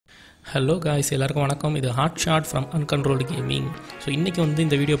Hello guys, எல்லாருக்கும் வணக்கம். இது hot shot from uncontrolled gaming. So இன்றைக்கி வந்து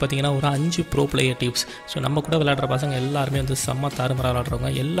இந்த வீடியோ பார்த்தீங்கன்னா ஒரு 5 ப்ரோ பிளேயர் டிப்ஸ். ஸோ நம்ம கூட விளையாடுற பசங்க எல்லாருமே வந்து செம்ம தாறுமாறாக விளையாடுறவங்க.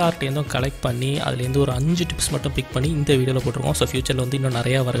 எல்லார்ட்டேருந்தும் கலெக்ட் பண்ணி அதுலேருந்து ஒரு 5 டிப்ஸ் மட்டும் பிக் பண்ணி இந்த வீடியோவில் போட்டிருக்கோம். ஸோ ஃபியூச்சரில் வந்து இன்னும்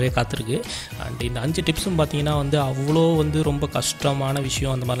நிறையா வரவே காத்திருக்கு. அண்ட் இந்த 5 டிப்ஸும் பார்த்தீங்கன்னா வந்து அவ்வளோ வந்து ரொம்ப கஷ்டமான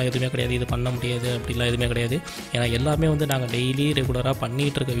விஷயம் அந்த மாதிரிலாம் எதுவுமே கிடையாது. இது பண்ண முடியாது அப்படிலாம் எதுவுமே கிடையாது. ஏன்னா எல்லாமே வந்து நாங்கள் டெய்லி ரெகுலராக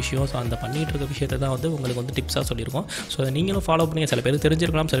பண்ணிகிட்டு இருக்க விஷயம். ஸோ அந்த பண்ணிகிட்டு இருக்க விஷயத்தை தான் வந்து உங்களுக்கு வந்து டிப்ஸாக சொல்லியிருக்கோம். ஸோ அதை நீங்களும் ஃபாலோ பண்ணி சில பேர்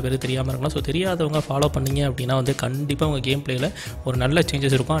தெரிஞ்சிருக்கலாம், சில பேர் தெரியாமல் இருக்கலாம். ஸோ தெரியாதவங்க ஃபாலோ பண்ணிங்க அப்படின்னா வந்து கண்டிப்பாக உங்கள் கேம் பிளேயில் ஒரு நல்ல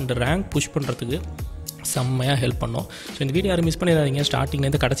சேஞ்சஸ் இருக்கும். அண்ட் ரேங்க் புஷ் பண்ணுறதுக்கு செம்மையாக ஹெல்ப் பண்ணோம். ஸோ இந்த வீடியோ யாரும் மிஸ் பண்ணிடாதீங்க.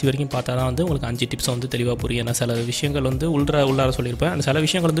 ஸ்டார்டிங்லேருந்து கடைசி வரைக்கும் பார்த்தா தான் வந்து உங்களுக்கு 5 டிப்ஸ் வந்து தெளிவாக புரியும். ஏன்னா சில விஷயங்கள் வந்து உள்ளார சொல்லியிருப்பேன். அந்த சில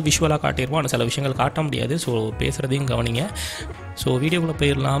விஷயங்கள் வந்து விஷுவலாக காட்டியிருப்போம். அந்த சில விஷயங்கள் காட்ட முடியாது. ஸோ பேசுகிறதையும் கவனிங்க. ஸோ வீடியோக்குள்ளே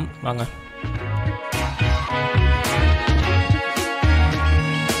போயிடலாம் வாங்க.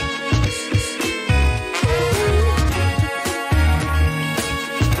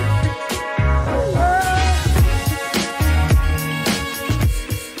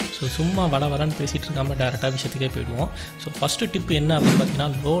 சும்மா வரன்னு பேசிகிட்டு இருக்காமல் டேரெக்டாக விஷயத்துக்கே போயிடுவோம். ஸோ ஃபஸ்ட்டு டிப் என்ன அப்படின்னு பார்த்தீங்கன்னா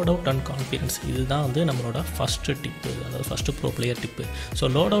லோட் அவுட் அண்ட் கான்ஃபிடன்ஸ். இதுதான் வந்து நம்மளோட ஃபஸ்ட்டு டிப்பு, அதாவது first bro player tip. So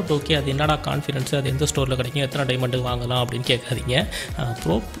load out okay, அது என்னடா கான்ஃபிடன்ஸ், அது எந்த ஸ்டோரில் கிடைக்கும், எத்தனை டைமண்டுக்கு வாங்கலாம் அப்படின்னு கேட்காதீங்க.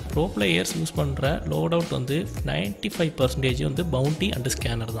 ப்ரோ பிளேயர்ஸ் யூஸ் பண்ணுற லோட் அவுட் வந்து 95% வந்து பவுண்டி அண்ட்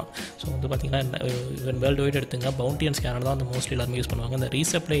ஸ்கேனர் தான். ஸோ வந்து பார்த்திங்கன்னா இவன் வேர்ல்டு வைட் எடுத்துங்க, பவுண்டி அண்ட் ஸ்கேனர் தான் வந்து மோஸ்ட்லி எல்லாருமே யூஸ் பண்ணுவாங்க. இந்த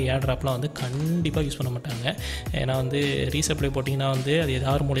ரீசப்ளை ஏட்ராப்லாம் வந்து கண்டிப்பாக யூஸ் பண்ண மாட்டாங்க. ஏன்னா வந்து ரீசப்ளை போட்டிங்கன்னா வந்து அது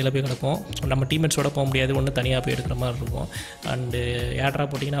ஏதாவது மூலையில் போய் கிடக்கும். நம்ம டீம்மேட்ஸோட போக முடியாது, ஒன்று தனியாக போய் எடுக்கிற மாதிரி இருக்கும். அண்டு ஏட்ரா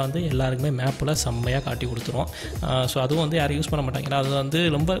போட்டிங்கன்னா வந்து எல்லாருக்குமே மேப்பில் செம்மையாக காட்டி கொடுத்துரும். ஸோ அதுவும் வந்து யாரும் யூஸ் பண்ண மாட்டாங்க. ஏன்னா அது வந்து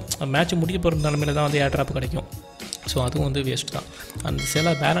ரொம்ப மேட்ச் முடிய போகிற நிலமையில தான் வந்து ஏட்ராப் கிடைக்கும். ஸோ அதுவும் வந்து வேஸ்ட் தான். அந்த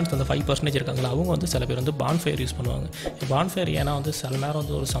சில பேலன்ஸ் அந்த 5% இருக்காங்களா, அவங்க வந்து சில பேர் வந்து பான்ஃபயர் யூஸ் பண்ணுவாங்க. பான்ஃபயர் ஏன்னா வந்து சில நேரம்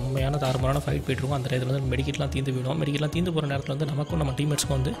வந்து ஒரு செம்மையான தாறுமாறான ஃபைட் போய்ட்டுருக்கும். அந்த நேரத்தில் வந்து மெடிக்கெட்லாம் தீர்ந்து போயிடும். மெடிக்கெட்லாம் தீர்ந்து போகிற நேரத்தில் வந்து நமக்கும் நம்ம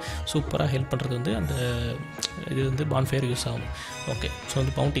டீம்மேட்ஸ்க்கும் வந்து சூப்பராக ஹெல்ப் பண்ணுறது வந்து அந்த இது வந்து பான்ஃபயர் யூஸ் ஆகும். ஓகே, ஸோ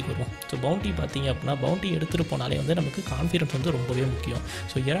வந்து பவுண்டிக்கு வருவோம். ஸோ பவுண்டி பார்த்திங்க அப்படின்னா பவுண்டி எடுத்துகிட்டு போனாலே வந்து நமக்கு கான்ஃபிடன்ஸ் வந்து ரொம்பவே முக்கியம்.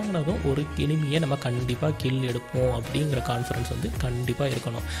 ஸோ இறங்கினதும் ஒரு எனிமியை நம்ம கண்டிப்பாக கில் எடுப்போம் அப்படிங்கிற கான்ஃபிடன்ஸ் வந்து கண்டிப்பாக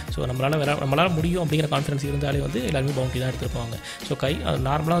இருக்கணும். ஸோ நம்மளால் முடியும் அப்படிங்கிற கான்ஃபிடன்ஸ் இருந்தாலே வந்து எல்லாருமே பவுண்டி தான் எடுத்துருப்பாங்க. ஸோ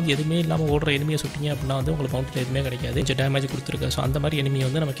நார்மலாக வந்து எதுவுமே இல்லாமல் ஓடுற எனிமியை சுட்டிங்க அப்படின்னா வந்து உங்களுக்கு பவுண்டியில் எதுவுமே கிடைக்காது. கொஞ்சம் டேமேஜ் கொடுத்துருக்கு. ஸோ அந்த மாதிரி எனிமியை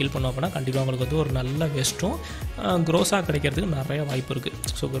வந்து நம்ம கில் பண்ணோம் அப்படின்னா கண்டிப்பாக உங்களுக்கு வந்து ஒரு நல்ல வெஸ்ட்டும் க்ரோஸாக கிடைக்கிறதுக்கு நிறைய வாய்ப்பு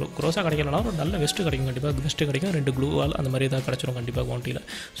இருக்குது. ஸோ க்ரோஸாக கிடைக்கலனா ஒரு நல்ல வெஸ்ட்டு கிடைக்கும். கண்டிப்பாக வெஸ்ட்டு கிடைக்கும், 2 க்ளூ வால் அந்த மாதிரி தான் கிடச்சிரும் கண்டிப்பாக பவுண்டியில்.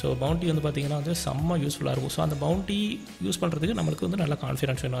 ஸோ பவுண்டி வந்து பார்த்திங்கன்னா வந்து செம்ம யூஸ்ஃபுல்லாக இருக்கும். ஸோ அந்த பவுண்டி யூஸ் பண்ணுறதுக்கு நம்மளுக்கு வந்து நல்ல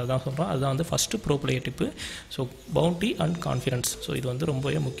கான்ஃபிடன்ஸ் வேணும். அதுதான் சொல்கிறோம். அதுதான் வந்து first bro player tip. So bounty and confidence. So இது வந்து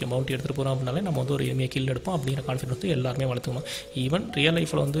ரொம்பவே முக்கியம். பவுண்டி எடுத்துகிட்டு போகிறோம் அப்படின்னாலே நம்ம வந்து ஒரு எனிமியை கில் எடுப்போம் அப்படிங்கிற கான்ஃபிடன்ஸ் வந்து எல்லாருமே வளர்த்துக்கணும். ஈவன் ரியல்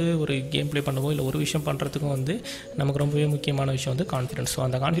லைஃப்பில் வந்து ஒரு கேம் ப்ளே பண்ணவோ இல்லை ஒரு விஷயம் பண்ணுறதுக்கும் வந்து நமக்கு ரொம்பவே முக்கியமான விஷயம் வந்து கான்ஃபிடன்ஸ். ஸோ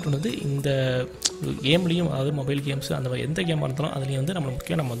அந்த கான்ஃபிடன்ஸ் வந்து இந்த கேம்லேயும், அதாவது மொபைல் கேம்ஸ் அந்த எந்த கேமாக இருந்தாலும் அதுலேயும் வந்து நம்ம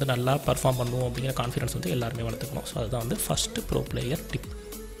முக்கியம் நம்ம வந்து நல்லா பர்ஃபார்ம் பண்ணுவோம் அப்படிங்கிற கான்ஃபிடன்ஸ் வந்து எல்லாருமே வளர்த்துக்கணும். ஸோ அதுதான் வந்து first bro player tip.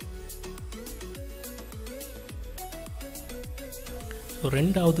 So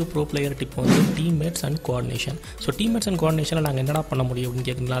ரெண்டாவது ப்ரோ பிளேயர் டிப் வந்து teammates and coordination. So teammates and கோஆர்டினேஷனில் நாங்கள் என்னடா பண்ண முடியும் அப்படின்னு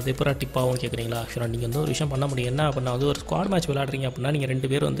கேட்குறீங்களா? அது எப்போ டிப்பாகவும் கேட்குறீங்களா? ஆக்சுவலாக நீங்கள் வந்து ஒரு விஷயம் பண்ண முடியும். என்ன அப்படின்னா வந்து ஒரு ஸ்குவாட் மேட்ச் விளையாடுறீங்க அப்படின்னா நீங்கள்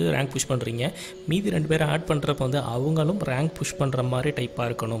 2 பேர் வந்து ரேங்க் புஷ் பண்ணுறீங்க. மீதி 2 பேரை ஆட் பண்ணுறப்ப வந்து அவங்களும் ரேங்க் புஷ் பண்ணுற மாதிரி டைப்பாக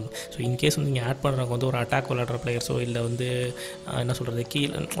இருக்கணும். ஸோ இன்கேஸ் வந்து நீங்கள் ஆட் பண்ணுறவங்க வந்து ஒரு அட்டாக் விளையாடுற பிளேயர்ஸோ இல்லை வந்து என்ன சொல்கிறது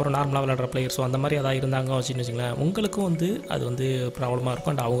கீழே ஒரு நார்மலாக விளையாடுற பிளேயர்ஸோ அந்த மாதிரி அதாவது இருந்தாங்க வச்சுன்னு வச்சுங்களேன், உங்களுக்கும் வந்து அது வந்து ப்ராப்ளமாக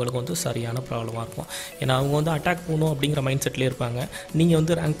இருக்கும். அண்ட் அவங்களுக்கும் வந்து சரியான ப்ராப்ளமாக இருக்கும். ஏன்னா அவங்க வந்து அட்டாக் போகணும் அப்படிங்கிற மைண்ட் செட்லேயே இருப்பாங்க. நீங்கள்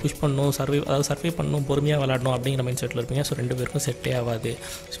வந்து ரேங்க் புஷ் பண்ணணும், சர்வே பண்ணணும், பொறுமையாக விளையாடணும் அப்படிங்கிற மைண்ட் செட்டில் இருப்பீங்க. ஸோ 2 பேருக்கும் செட்டே ஆகாது.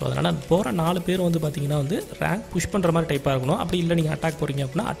 ஸோ அதனால் போகிற 4 பேர் வந்து பார்த்திங்கன்னா வந்து ரேங்க் புஷ் பண்ணுற மாதிரி டைப்பாக இருக்கணும். அப்படி இல்லை நீங்கள் அட்டாக் போகிறீங்க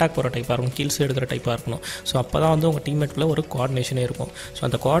அப்படின்னா அட்டாக் போகிற டைப்பாக இருக்கும், கில்ஸ் எடுக்கிற டைப்பாக இருக்கணும். ஸோ அப்போ தான் வந்து உங்கள் டீம்மேட்டில் ஒரு கோஆர்டினேஷனே இருக்கும். ஸோ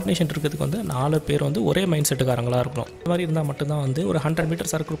அந்த கோஆர்டினேஷன் இருக்கிறதுக்கு வந்து 4 பேர் வந்து ஒரே மைண்ட் செட்டுக்காரங்களாக இருக்கணும். இந்த மாதிரி இருந்தால் மட்டும்தான் வந்து ஒரு 100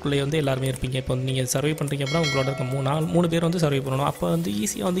 மீட்டர் சர்க்கிள்குள்ளே வந்து எல்லாருமே இருப்பீங்க. இப்போ வந்து நீங்கள் சர்வே பண்ணுறீங்க அப்படின்னா உங்களோட இருக்க 3 பேர் வந்து சர்வே பண்ணணும். அப்போ வந்து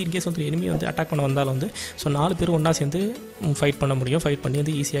ஈஸியாக வந்து இன்கேஸ் வந்து எனிமி வந்து அட்டாக் பண்ண வந்தாலும் வந்து ஸோ 4 பேர் ஒன்றா சேர்ந்து ஃபைட் பண்ண முடியும். ஃபைட் பண்ணி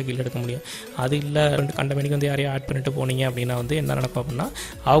வந்து ஈஸியாக கில் எடுக்க முடியும். அது இல்லை கண்டமேனிக்கு வந்து யாரையும் ஆட் பண்ணிட்டு போனீங்க அப்படின்னா வந்து என்ன நடக்கும் அப்படின்னா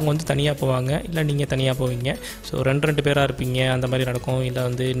அவங்க வந்து தனியாக போவாங்க, இல்லை நீங்கள் தனியாக போவீங்க. ஸோ 2 பேராக இருப்பீங்க, அந்த மாதிரி நடக்கும். இல்லை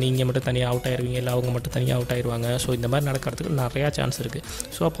வந்து நீங்கள் மட்டும் தனியாக அவுட் ஆயிடுவீங்க, இல்லை அவங்க மட்டும் தனியாக அவுட் ஆயிடுவாங்க. ஸோ இந்த மாதிரி நடக்கிறதுக்கு நிறையா சான்ஸ் இருக்குது.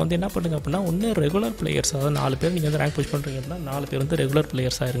 ஸோ அப்போ வந்து என்ன பண்ணுங்க அப்படின்னா ஒன்று ரெகுலர் பிளேயர்ஸ், அதாவது 4 பேர் நீங்கள் வந்து ரேங்க் புஷ் பண்ணுறீங்க அப்படின்னா 4 பேர் வந்து ரெகுலர்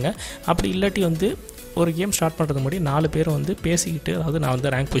பிளேயர்ஸாக இருங்க. அப்படி இல்லாட்டி வந்து ஒரு கேம் ஸ்டார்ட் பண்ணுறது முன்னாடி 4 பேர் வந்து பேசிக்கிட்டு, அதாவது நான்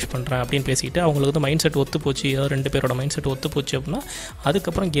வந்து ரேங்க் புஷ் பண்ணுறேன் அப்படின்னு பேசிக்கிட்டு அவங்களுக்கு வந்து மைண்ட் செட் ஒத்து போச்சு, அதாவது 2 பேரோட மைண்ட் செட் ஒத்து போச்சு அப்படின்னா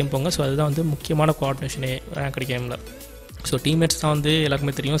அதுக்கப்புறம் கேம் போங்க. ஸோ அதுதான் வந்து முக்கியமான கோஆர்டினேஷனே ரேங்க் கேமில். ஸோ டீம்மேட்ஸ் தான் வந்து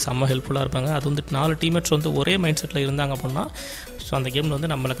எல்லாருக்குமே தெரியும் செம்ம ஹெல்ப்ஃபுல்லாக இருப்பாங்க. அது வந்து 4 டீம்மேட்ஸ் வந்து ஒரே மைண்ட் செட்டில் இருந்தாங்க அப்படின்னா ஸோ அந்த கேமில்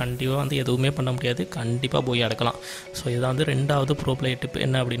வந்து நம்மளை கண்டிப்பாக வந்து எதுவுமே பண்ண முடியாது, கண்டிப்பாக போய் அடக்கலாம். ஸோ இதுதான் வந்து ரெண்டாவது ப்ரோ பிளேயர் டிப்.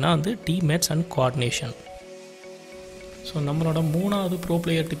 என்ன அப்படின்னா வந்து டீம்மேட்ஸ் அண்ட் கோஆர்டினேஷன். ஸோ நம்மளோட மூணாவது ப்ரோ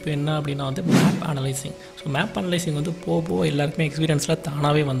பிளேயர் டிப் என்ன அப்படின்னா வந்து map analysing. So map analysing வந்து போக எல்லாருக்குமே எக்ஸ்பீரியன்ஸில்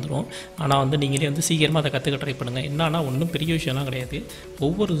தானாகவே வந்துடும். ஆனால் வந்து நீங்களே வந்து சீக்கிரமாக அதை கற்றுக்க ட்ரை பண்ணுங்கள். என்னன்னா ஒன்றும் பெரிய விஷயம்லாம் கிடையாது.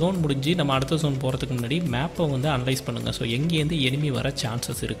 ஒவ்வொரு ஜோன் முடிஞ்சு நம்ம அடுத்த ஜோன் போகிறதுக்கு முன்னாடி மேப்பை வந்து அனலைஸ் பண்ணுங்கள். ஸோ எங்கேருந்து எனிமி வர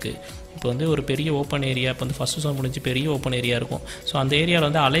சான்சஸ் இருக்குது. இப்போ வந்து ஒரு பெரிய ஓப்பன் ஏரியா, இப்போ வந்து ஃபஸ்ட்டு ஜோன் முடிஞ்சு பெரிய ஓப்பன் ஏரியா இருக்கும். ஸோ அந்த ஏரியாவில்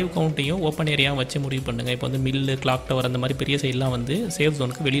வந்து அலைவ் கவுண்ட்டையும் ஓப்பன் ஏரியாவும் வச்சு முடிவு பண்ணுங்கள். இப்போ வந்து மில்லு, கிளாக் டவர் அந்த மாதிரி பெரிய சைட்லாம் வந்து சேஃப்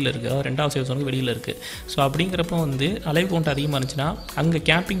ஜோனுக்கு வெளியில் இருக்குது, அதாவது ரெண்டாவது சேஃப் ஜோனுக்கு வெளியில் இருக்குது. ஸோ அப்படிங்கிறப்ப வந்து அலைவ் கவுண்ட் அதிகமாக இருந்துச்சுன்னா அங்கே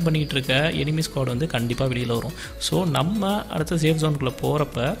கேம்பிங் பண்ணிகிட்டு இருக்க எனிமி ஸ்குவாட் வந்து கண்டிப்பாக வெளியில் வரும். ஸோ நம்ம அடுத்த சேஃப் ஜோனுக்குள்ளே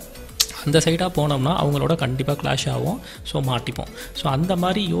போகிறப்ப அந்த சைடாக போனோம்னா அவங்களோட கண்டிப்பாக கிளாஷ் ஆகும். ஸோ மாட்டிப்போம். ஸோ அந்த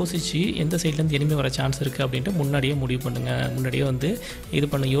மாதிரி யோசித்து எந்த சைட்லேருந்து எனிமி வர சான்ஸ் இருக்குது அப்படின்ட்டு முன்னாடியே முடிவு பண்ணுங்கள். முன்னாடியே வந்து இது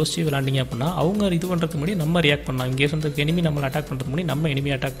யோசிச்சு விளாண்டிங்க அப்படின்னா அவங்க இது பண்ணுறதுக்கு முன்னாடி நம்ம ரியாக்ட் பண்ணலாம். இங்கே வந்து எனிமி நம்மளை அட்டாக் பண்ணுறதுக்கு முன்னாடி நம்ம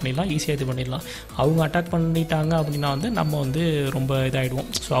எனிமி அட்டாக் பண்ணிடலாம், ஈஸியாக இது பண்ணிடலாம். அவங்க அட்டாக் பண்ணிட்டாங்க அப்படின்னா வந்து நம்ம வந்து ரொம்ப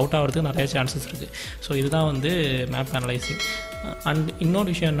இதாகிடுவோம். ஸோ அவுட் ஆகிறதுக்கு நிறைய சான்சஸ் இருக்குது. ஸோ இதுதான் வந்து மேப் அனலைசிங். அண்ட் இன்னொரு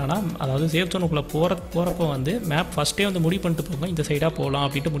விஷயம் என்னென்னா, அதாவது சேஃப் ஜோனுக்குள்ளே போகிறப்போ வந்து மேப் ஃபஸ்ட்டே வந்து முடிவு பண்ணிட்டு போங்க, இந்த சைடாக போகலாம்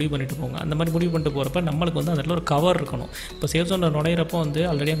அப்படின்ட்டு முடிவு பண்ணிட்டு போங்க. அந்த மாதிரி முடிவு பண்ணிட்டு போகிறப்ப நம்மளுக்கு வந்து அந்த இடத்துல ஒரு கவர் இருக்கணும். இப்போ சேஃப் ஜோனில் நுழையிறப்போ வந்து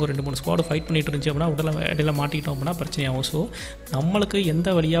ஆல்ரெடி அங்கே ஒரு 2-3 ஸ்குவாட் ஃபைட் பண்ணிட்டு இருந்துச்சு அப்படின்னா இடையில மாட்டிக்கிட்டோம் அப்படின்னா பிரச்சனையாகும். ஸோ நம்மளுக்கு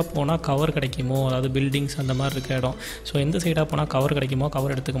எந்த வழியாக போனால் கவர் கிடைக்குமோ, அதாவது பில்டிங்ஸ் அந்த மாதிரி இருக்க இடம், ஸோ எந்த சைடாக போனால் கவர் கிடைக்குமோ,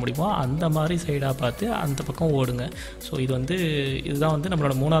 கவர் எடுத்துக்க முடியுமோ அந்த மாதிரி சைடாக பார்த்து அந்த பக்கம் ஓடுங்க. ஸோ இதுதான் வந்து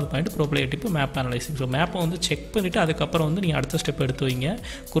நம்மளோட மூணாவது point, bro player tip map analysing. So மேப்பை வந்து செக் பண்ணிவிட்டு அதுக்கப்புறம் வந்து நீங்கள் அடுத்த ஸ்டெப் எடுத்து வைங்க.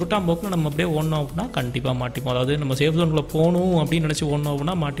 குருட்டாம்போக்கில் நம்ம அப்படியே ஓடணும் அப்படின்னா கண்டிப்பாக மாட்டிப்போம். அதாவது நம்ம சேஃப் ஜோனுக்குள்ளே போகணும் அப்படின்னு நினச்சி ஓடணும்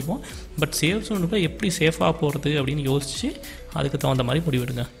அப்படின்னா மாட்டிப்போம். பட் சேஃப் ஜோனுக்குள்ளே எப்படி சேஃபாக போகிறது அப்படின்னு யோசித்து அதுக்கு தகுந்த மாதிரி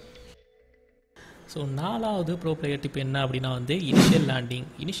முடிவெடுங்க. ஸோ நாலாவது ப்ரோ பிளேயர் டிப் என்ன அப்படின்னா வந்து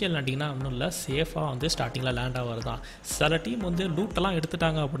இனிஷியல் லேண்டிங்னா ஒன்றும் இல்லை, சேஃபாக வந்து ஸ்டார்டிங்கில் லேண்ட் ஆகிறது தான். சில டீம் வந்து லூட்டெல்லாம்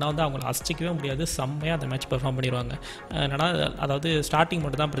எடுத்துட்டாங்க அப்படின்னா வந்து அவங்கள அசிக்கவே முடியாது, செம்மையாக அந்த மேட்ச் பெர்ஃபார்ம் பண்ணிடுவாங்க. என்னன்னா அதாவது ஸ்டார்டிங்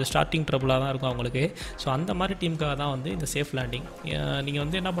மட்டும் தான் ஸ்டார்டிங் ட்ரபுளாக தான் இருக்கும் அவங்களுக்கு. ஸோ அந்த மாதிரி டீமுக்காக தான் வந்து இந்த சேஃப் லேண்டிங். நீங்கள்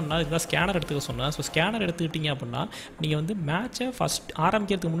வந்து என்ன பண்ணால் இதுதான் ஸ்கேனர் எடுத்துக்க சொன்னேன். ஸோ ஸ்கேனர் எடுத்துக்கிட்டீங்க அப்படின்னா நீங்கள் வந்து மேட்சை ஃபஸ்ட்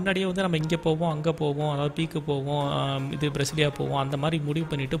ஆரம்பிக்கிறதுக்கு முன்னாடியே வந்து நம்ம இங்கே போவோம், அங்கே போவோம், அதாவது பீக்கு போவோம், இது பிரசிலியா போவோம், அந்த மாதிரி முடிவு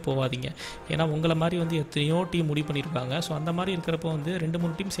பண்ணிவிட்டு போகாதீங்க. ஏன்னா உங்களை மாதிரி வந்து எத்தனையோ டீம் முடிவு பண்ணியிருப்பாங்க. ஸோ அந்த மாதிரி இருக்கிறப்போ வந்து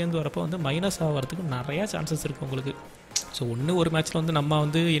 2-3 டீம் சேர்ந்து வரப்போ வந்து மைனஸ் ஆகிறதுக்கு நிறையா சான்சஸ் இருக்குது உங்களுக்கு. ஸோ ஒரு மேட்ச்சில் வந்து நம்ம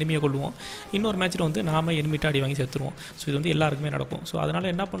வந்து எனிமியை கொள்ளுவோம், இன்னொரு மேட்ச்சில் வந்து நாம் எனிமிட்ட அடி வாங்கி செத்துருவோம். ஸோ இது வந்து எல்லாருக்குமே நடக்கும். ஸோ அதனால்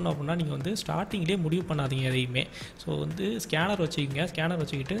என்ன பண்ணணும் அப்படின்னா நீங்கள் வந்து ஸ்டார்டிங்லேயே முடிவு பண்ணாதீங்க எதையுமே. ஸோ வந்து ஸ்கேனர்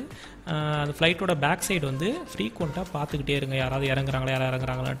வச்சுக்கிட்டு அந்த ஃப்ளைட்டோட பேக் சைடு வந்து ஃப்ரீக்வெண்ட்டாக பார்த்துக்கிட்டே இருங்க, யாராவது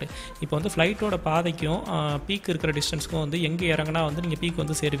இறங்குறாங்களான்ட்டு. இப்போ வந்து ஃப்ளைட்டோட பாதைக்கும் பீக் இருக்கிற டிஸ்டன்ஸ்க்கும் வந்து எங்கே இறங்கினா வந்து நீங்கள் பீக்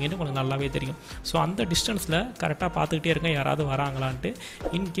வந்து சேருவீங்கன்னு உங்களுக்கு நல்லாவே தெரியும். ஸோ அந்த டிஸ்டன்ஸில் கரெக்டாக பார்த்துக்கிட்டே இருங்க யாராவது வராங்களான்ட்டு.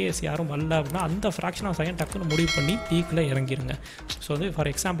 இன்கேஸ் யாரும் வரல அப்படின்னா அந்த ஃப்ராக்ஷன் ஆஃப் செகண்ட் டக்குன்னு முடிவு பண்ணி பீக்கில் இறங்கிருங்க. ஸோ வந்து ஃபார்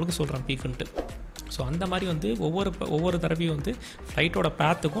எக்ஸாம்பிளுக்கு சொல்கிறேன் பீக்குன்ட்டு. ஸோ அந்த மாதிரி வந்து ஒவ்வொரு தடவையும் வந்து ஃப்ளைட்டோட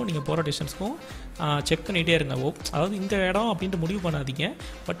பேத்துக்கும் நீங்கள் போகிற டிஸ்டன்ஸுக்கும் செக் பண்ணிகிட்டே இருங்க. அதாவது இந்த இடம் அப்படின்ட்டு முடிவு பண்ணாதீங்க,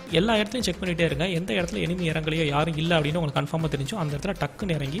 பட் எல்லா இடத்துலையும் செக் பண்ணிகிட்டே இருங்க. எந்த இடத்துல எனிமி இறங்கலையோ யாரும் இல்லை அப்படின்னு உங்களுக்கு கன்ஃபார்மாக தெரிஞ்சோ அந்த இடத்துல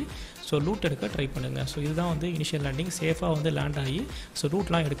டக்குன்னு இறங்கி ஸோ லூட் எடுக்க ட்ரை பண்ணுங்கள். ஸோ இதுதான் வந்து இனிஷியல் லேண்டிங், சேஃபாக வந்து லேண்ட் ஆகி ஸோ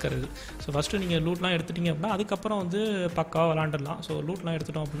லூட்லாம் எடுக்கிறது. ஸோ ஃபஸ்ட்டு நீங்கள் லூட்லாம் எடுத்துட்டிங்க அப்படின்னா அதுக்கப்புறம் வந்து பக்காவாக விளாண்டுடலாம். ஸோ லூட்லாம்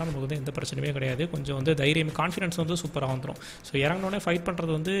எடுத்துட்டோம் அப்படின்னா நமக்கு வந்து எந்த பிரச்சனையுமே கிடையாது. கொஞ்சம் வந்து தைரியம், கான்ஃபிடன்ஸ் வந்து சூப்பராக வந்துடும். ஸோ இறங்கினோடனே ஃபைட்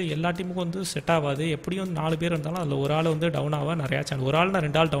பண்ணுறது வந்து எல்லா டீமுக்கும் வந்து செட் ஆகாது. எப்படியும் 4 பேர் இருந்தாலும் அதில் ஒரு ஆள் வந்து டவுன் ஆக நிறையா சான்ஸ், ஒரு ஆள்னா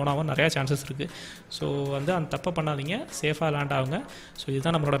 2 ஆள் டவுன் ஆக நிறையா சான்சஸ் இருக்குது. ஸோ வந்து அந்த தப்பை பண்ணாதீங்க, சேஃபாக லேண்ட் ஆகுங்க. ஸோ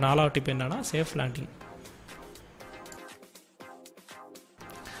இதுதான் நம்மளோட 4வது டிப் என்னன்னா சேஃப் லேண்டிங்.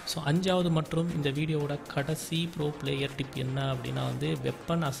 ஸோ 5வது மற்றும் இந்த வீடியோவோட கடைசி ப்ரோ பிளேயர் டிப் என்ன அப்படின்னா வந்து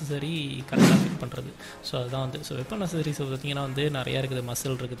வெப்பன் அசசரி கரெக்டாக ஃபிட் பண்ணுறது. ஸோ அதுதான் வந்து வெப்பன் அசசரிஸ் பார்த்திங்கன்னா வந்து நிறையா இருக்குது.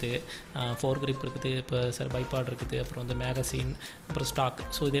 மசில் இருக்குது, ஃபோர் கிரிப் இருக்குது, இப்போ பைபாட் இருக்குது, அப்புறம் வந்து மேகசின், அப்புறம் ஸ்டாக்.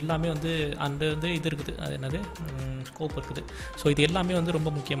 ஸோ இது எல்லாமே வந்து வந்து இது இருக்குது, அது என்னது ஸ்கோப் இருக்குது. ஸோ இது எல்லாமே வந்து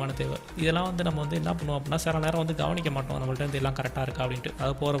ரொம்ப முக்கியமான தேவை. இதெல்லாம் வந்து நம்ம வந்து என்ன பண்ணுவோம் அப்படின்னா சில நேரம் வந்து கவனிக்க மாட்டோம், நம்மள்ட்ட வந்து எல்லாம் கரெக்டாக இருக்கா அப்படின்ட்டு.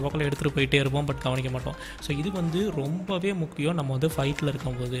 அது போகிற போக்கில் எடுத்துகிட்டு போயிட்டே இருப்போம், பட் கவனிக்க மாட்டோம். ஸோ இது வந்து ரொம்பவே முக்கியம் நம்ம வந்து ஃபைட்டில்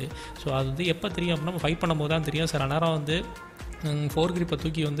இருக்கும்போது. ஸோ அது வந்து எப்போ தெரியும் அப்படின்னா நம்ம ஃபைட் பண்ணும்போது தான் தெரியும். சில நேரம் வந்து 4 கிரிப்பை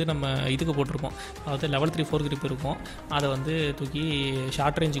தூக்கி வந்து நம்ம இதுக்கு போட்டிருப்போம், அதாவது லெவல் 3 4 கிரிப் இருக்கும், அதை வந்து தூக்கி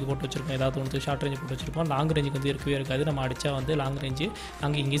ஷார்ட் ரேஞ்சுக்கு போட்டு வச்சுருப்போம். ஏதாவது ஒன்று ஷார்ட் ரேஞ்சு போட்டு வச்சுருப்போம். லாங் ரேஞ்சுக்கு வந்து இருக்கவே இருக்காது. நம்ம அடித்தா வந்து லாங் ரேஞ்சு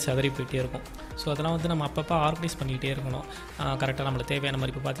அங்கே இங்கேயும் சதறி போயிட்டே இருக்கும். ஸோ அதெல்லாம் வந்து நம்ம அப்பப்போ ஆர்கனைஸ் பண்ணிக்கிட்டே இருக்கணும் கரெக்டாக நம்மளுக்கு தேவையான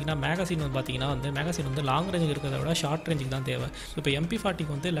மாதிரி. இப்போ பார்த்தீங்கன்னா மேகசின் வந்து பார்த்திங்கன்னா வந்து மேகசின் வந்து லாங் ரேஞ்சுக்கு இருக்கிறத விட ஷார்ட் ரேஞ்சுக்கு தான் தேவை. ஸோ இப்போ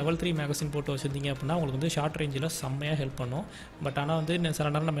MP40க்கு வந்து லெவல் 3 மேகசின் போட்டு வச்சுருந்தீங்க அப்படின்னா உங்களுக்கு வந்து ஷார்ட் ரேஞ்சில் செம்மையாக ஹெல்ப் பண்ணும். பட் ஆனால் வந்து சில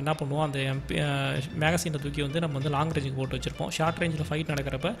நேரம் நம்ம என்ன பண்ணுவோம், அந்த மேகசினை தூக்கி வந்து நம்ம வந்து லாங் ரேஞ்சுக்கு போட்டு வச்சுருப்போம். இருக்கும். ஷார்ட் ரேஞ்சில் ஃபைட்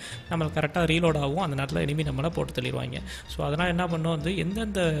நடக்கிறப்ப நம்மளுக்கு கரெக்டாக ரீலோட் ஆகும். அந்த நேரத்தில் எனிமி நம்மளை போட்டு தள்ளிடுவாங்க. ஸோ அதனால் என்ன பண்ணோம் வந்து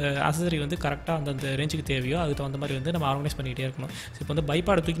எந்தெந்த அக்சஸரி வந்து கரெக்டாக அந்தந்த ரேஞ்சுக்கு தேவையோ அதுக்கு தகுந்த மாதிரி வந்து நம்ம ஆர்கனைஸ் பண்ணிகிட்டே இருக்கணும். ஸோ இப்போ வந்து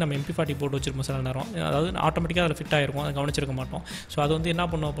பைபாடு தூக்கி நம்ம MP40 போட்டு வச்சிருப்போம் சில நேரம். அதாவது ஆட்டோமேட்டிக்காக அதில் ஃபிட் ஆகிருக்கும், அதை கவனிச்சிருக்க மாட்டோம். ஸோ அது வந்து என்ன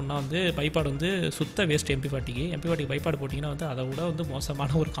பண்ணோம் அப்படின்னா வந்து பைபாடு வந்து சுத்த வேஸ்ட். MP40 பைபாடு போட்டிங்கன்னா வந்து அதை விட வந்து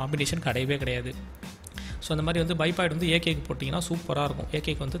மோசமான ஒரு காம்பினேஷன் கிடையவே கிடையாது. ஸோ அந்த மாதிரி வந்து பைபாடு வந்து ஏகேக்கு போட்டிங்கன்னா சூப்பராக இருக்கும்.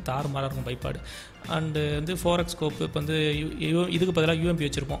 ஏகேக்கு வந்து தாறுமாறாக இருக்கும் பைபாடு. அண்டு வந்து 4x ஸ்கோப்பு இப்போ வந்து இதுக்கு பதிலாக UMP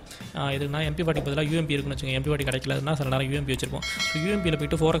வச்சுருப்போம். இதுனா MP40 பதிலாக UMP இருக்குன்னு வச்சுக்கோங்க. MP40 கிடைக்கலன்னா சில நேரம் UMP வச்சுருப்போம். ஸோ UMPயில்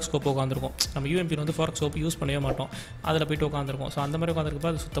போய்ட்டு 4x ஸ்கோப் உட்காந்துருக்கும். நம்ம UMPயில் வந்து 4x ஸ்கோப் யூஸ் பண்ணவே மாட்டோம், அதில் போய்ட்டு உட்காந்துருக்கும். ஸோ அந்த மாதிரி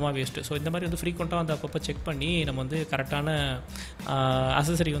உட்காந்துருக்கப்போ அது சுத்தமாக வேஸ்ட்டு. ஸோ இந்த மாதிரி வந்து ஃப்ரீக்வெண்ட்டாக வந்து அப்பப்போ செக் பண்ணி நம்ம வந்து கரெக்டான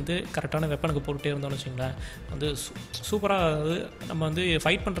அக்சஸரி வந்து கரெக்டான வெப்பனுக்கு போட்டுகிட்டே இருந்தோம்னு வச்சுங்களேன், வந்து சூப்பராக. அதாவது நம்ம வந்து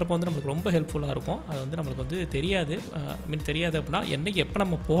ஃபைட் பண்ணுறப்போ வந்து நம்மளுக்கு ரொம்ப ஹெல்ப்ஃபுல்லாக இருக்கும். அது வந்து நம்மளுக்கு வந்து தெரியாது. தெரியாது அப்படின்னா என்னைக்கு எப்போ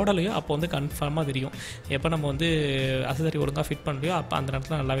நம்ம போடலையோ அப்போ வந்து கன்ஃபார்மாக தெரியும். எப்போ நம்ம வந்து அக்சஸரி ஒழுங்காக ஃபிட் பண்ணலையோ அப்போ அந்த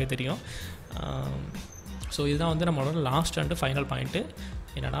நேரத்தில் நல்லாவே தெரியும். ஸோ இதுதான் வந்து நம்மளோட லாஸ்ட் அண்டு ஃபைனல் பாயிண்ட்டு.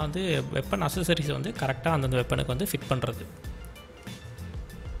 என்னென்னா வந்து வெப்பன் அக்சஸரிஸை வந்து கரெக்டாக அந்தந்த வெப்பனுக்கு வந்து ஃபிட் பண்ணுறது.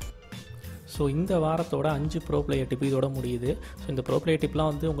 ஸோ இந்த வாரத்தோட 5 ப்ரோ பிளேயர் டிப் இதோட முடியுது. ஸோ இந்த ப்ரோ பிளேயர் டிப்லாம்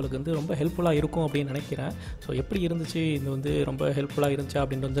வந்து உங்களுக்கு வந்து ரொம்ப ஹெல்ப்ஃபுல்லாக இருக்கும் அப்படின்னு நினைக்கிறேன். ஸோ எப்படி இருந்துச்சு, இது வந்து ரொம்ப ஹெல்ப்ஃபுல்லாக இருந்துச்சு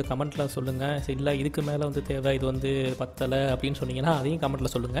அப்படின்னு வந்து கமெண்ட்டில் சொல்லுங்கள். ஸோ இல்லை இதுக்கு மேலே வந்து தேவை, இது வந்து பத்தலை அப்படின்னு சொன்னீங்கன்னா அதையும்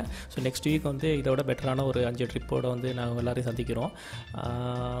கமெண்ட்டில் சொல்லுங்கள். ஸோ நெக்ஸ்ட் வீக் வந்து இதோட பெட்டரான ஒரு 5 ட்ரிப்போட வந்து நாங்கள் எல்லோரையும் சந்திக்கிறோம்.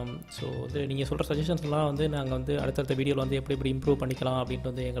 ஸோ வந்து நீங்கள் சொல்கிற சஜஷன்ஸ்லாம் வந்து நாங்கள் வந்து அடுத்தடுத்த வீடியோவில் வந்து எப்படி இம்ப்ரூவ் பண்ணிக்கலாம்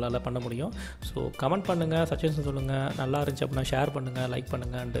அப்படின்ட்டு வந்து எங்களால் பண்ண முடியும். ஸோ கமெண்ட் பண்ணுங்கள், சஜஷன் சொல்லுங்கள். நல்லா இருந்துச்சு அப்படின்னா ஷேர் பண்ணுங்கள், லைக்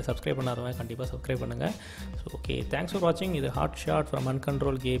பண்ணுங்கள், அண்ட் சப்ஸ்கிரைப் பண்ணாதவங்க கண்டிப்பாக சப்ஸ்கிரைப் பண்ணுங்கள். ஸோ ஓகே, தேங்க்ஸ் ஃபார் வாட்சிங். இது hot shot from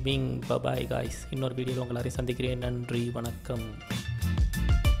அன்கண்ட்ரோல் gaming. Bye guys. இன்னொரு வீடியோவில் உங்களை எல்லாரையும் சந்திக்கிறேன். நன்றி, வணக்கம்.